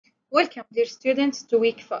Welcome, dear students, to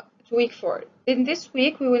week 4. In this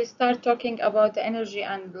week, we will start talking about the energy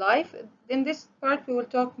and life. In this part, we will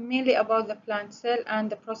talk mainly about the plant cell and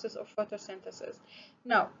the process of photosynthesis.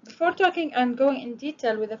 Now, before talking and going in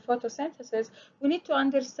detail with the photosynthesis, we need to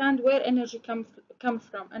understand where energy comes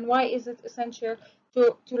from and why is it essential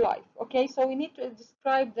to life. Okay, so we need to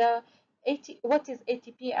describe what is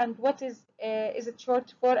ATP and what is it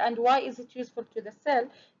short for and why is it useful to the cell.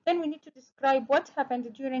 Then we need to describe what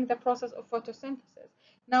happened during the process of photosynthesis.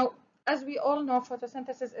 Now, as we all know,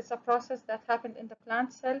 photosynthesis is a process that happened in the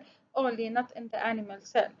plant cell only, not in the animal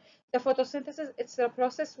cell. The photosynthesis is a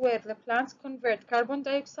process where the plants convert carbon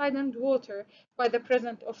dioxide and water by the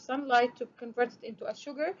presence of sunlight to convert it into a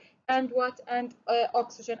sugar and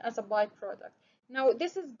oxygen as a byproduct. Now,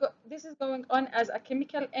 this is going on as a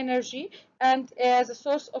chemical energy and as a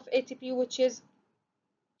source of ATP, which is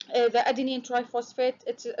the adenine triphosphate.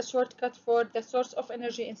 It's a shortcut for the source of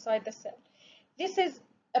energy inside the cell. This is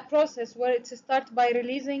a process where it starts by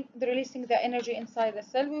releasing the energy inside the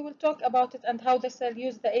cell. We will talk about it and how the cell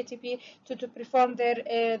use the ATP to perform their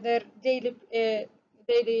daily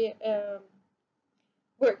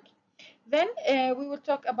work. Then we will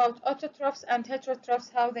talk about autotrophs and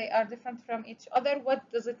heterotrophs, how they are different from each other. What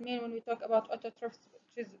does it mean when we talk about autotrophs,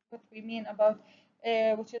 which is what we mean about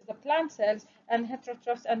which is the plant cells, and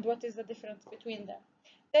heterotrophs, and what is the difference between them.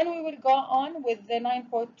 Then we will go on with the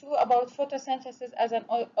 9.2 about photosynthesis as an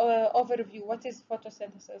overview. What is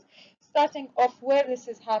photosynthesis? Starting off where this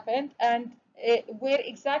has happened and where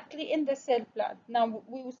exactly in the cell plant. Now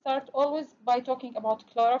we will start always by talking about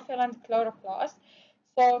chlorophyll and chloroplast.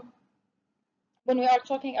 So when we are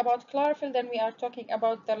talking about chlorophyll, then we are talking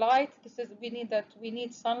about the light. We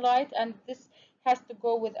need sunlight, and this has to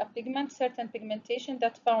go with a pigment, certain pigmentation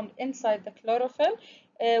that's found inside the chlorophyll,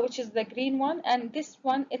 which is the green one. And this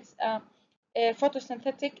one, it's a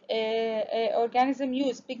photosynthetic organism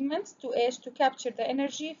use pigments to capture the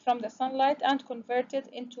energy from the sunlight and convert it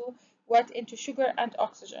into sugar and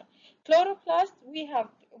oxygen. Chloroplast, we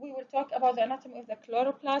will talk about the anatomy of the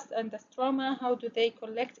chloroplast and the stroma, how do they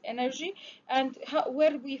collect energy, and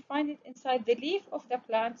where we find it inside the leaf of the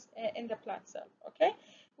plants in the plant cell. Okay,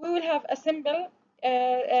 we will have a simple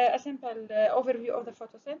overview of the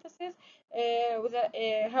photosynthesis.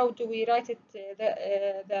 How do we write it?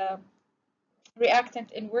 The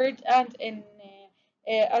reactant in word and in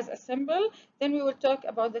as a symbol. Then we will talk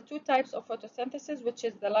about the two types of photosynthesis, which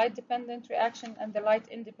is the light-dependent reaction and the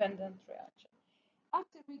light-independent reaction.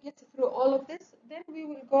 After we get through all of this, then we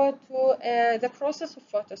will go to the process of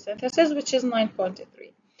photosynthesis, which is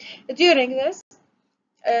 9.3. During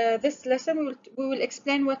this lesson, we will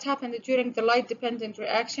explain what happened during the light-dependent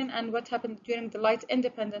reaction and what happened during the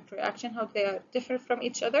light-independent reaction, how they are different from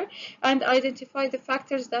each other, and identify the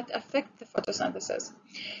factors that affect the photosynthesis.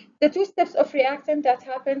 The two steps of reactant that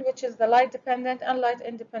happened, which is the light-dependent and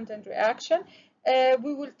light-independent reaction,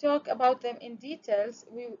 we will talk about them in details.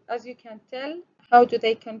 As you can tell, how do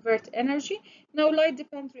they convert energy? Now,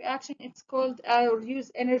 light-dependent reaction, it's called or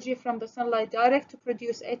use energy from the sunlight direct to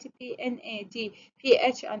produce ATP, NAD,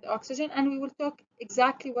 pH, and oxygen. And we will talk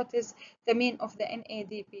exactly what is the mean of the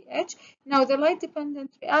NAD, pH. Now, the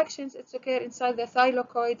light-dependent reactions, it's occur inside the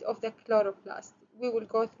thylakoid of the chloroplast. We will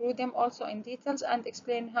go through them also in details and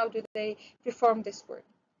explain how do they perform this work.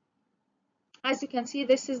 As you can see,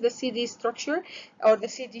 this is the CD structure or the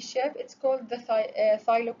CD shape. It's called the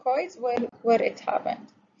thylakoids where it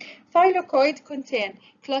happened. Thylakoid contain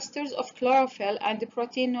clusters of chlorophyll and the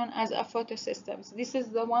protein known as a photosystems. This is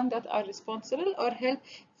the one that are responsible or help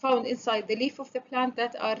found inside the leaf of the plant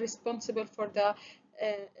that are responsible for the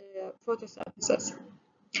photosynthesis.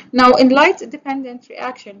 Now, in light-dependent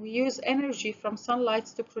reaction, we use energy from sunlight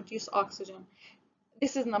to produce oxygen.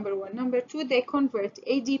 This is number one. Number two, they convert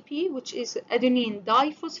ADP, which is adenine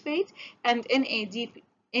diphosphate, and NADP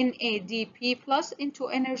plus into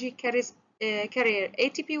energy carrier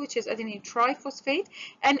ATP, which is adenine triphosphate,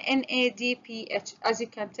 and NADPH. As you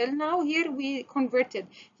can tell now, here we converted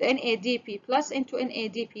the NADP plus into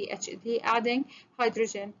NADPH, the adding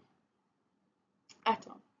hydrogen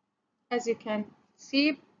atom. As you can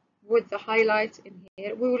see with the highlights in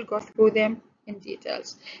here, we will go through them in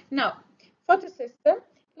details. Now, photosystem,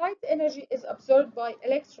 light energy is absorbed by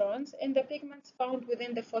electrons in the pigments found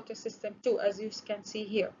within the photosystem too, as you can see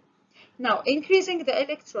here. Now, increasing the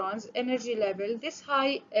electrons energy level, this is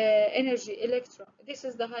the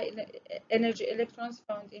high energy electrons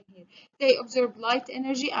found in here. They absorb light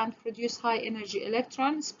energy and produce high energy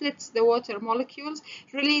electrons, splits the water molecules,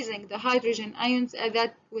 releasing the hydrogen ions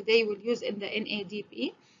that they will use in the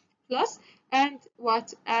NADP plus and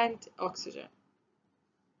oxygen.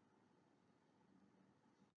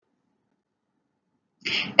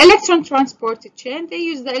 Electron transported chain. They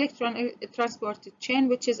use the electron transported chain,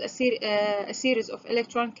 which is a series of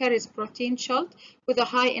electron carries protein shuttled with a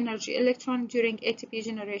high energy electron during ATP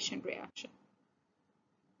generation reaction.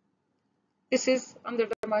 This is under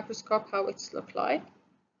the microscope how it's look like.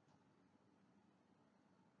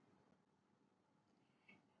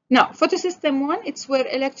 Now, photosystem 1, it's where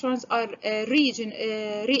electrons are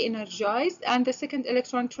re-energized, and the second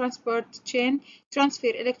electron transport chain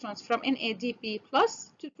transfer electrons from NADP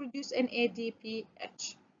plus to produce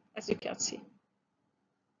NADPH, as you can see.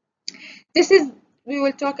 We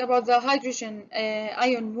will talk about the hydrogen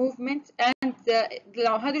ion movement, and the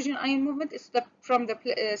hydrogen ion movement is from the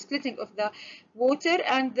splitting of the water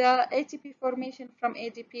and the ATP formation from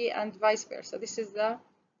ADP and vice versa. This is the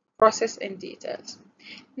process in details.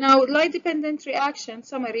 Now, light-dependent reaction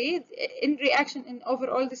summary. In reaction, in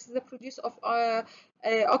overall, this is the produce of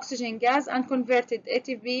oxygen gas and converted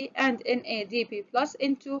ATP and NADP plus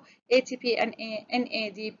into ATP and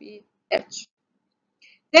NADPH.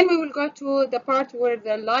 Then we will go to the part where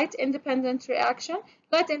the light-independent reaction.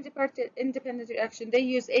 Light-independent reaction, they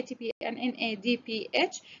use ATP and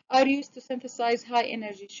NADPH, are used to synthesize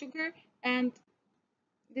high-energy sugar, and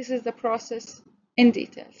this is the process in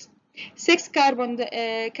details. 6 carbon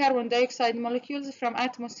dioxide molecules from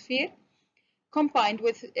atmosphere combined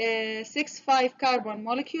with 6 5-carbon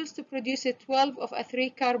molecules to produce 12 of a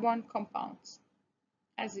 3-carbon compounds,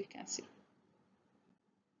 as you can see.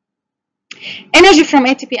 Energy from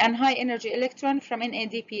ATP and high energy electron from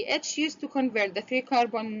NADPH used to convert the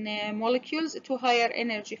 3-carbon molecules to higher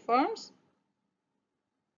energy forms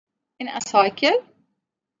in a cycle,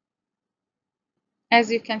 as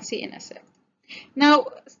you can see in a set. Now,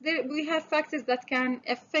 we have factors that can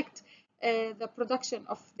affect the production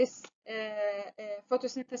of this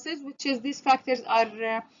photosynthesis, which is these factors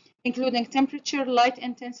are including temperature, light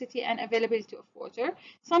intensity, and availability of water.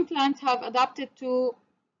 Some plants have adapted to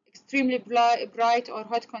extremely bright or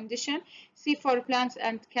hot condition. C4 plants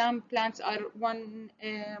and CAM plants are one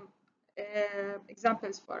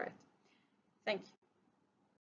examples for it. Thank you.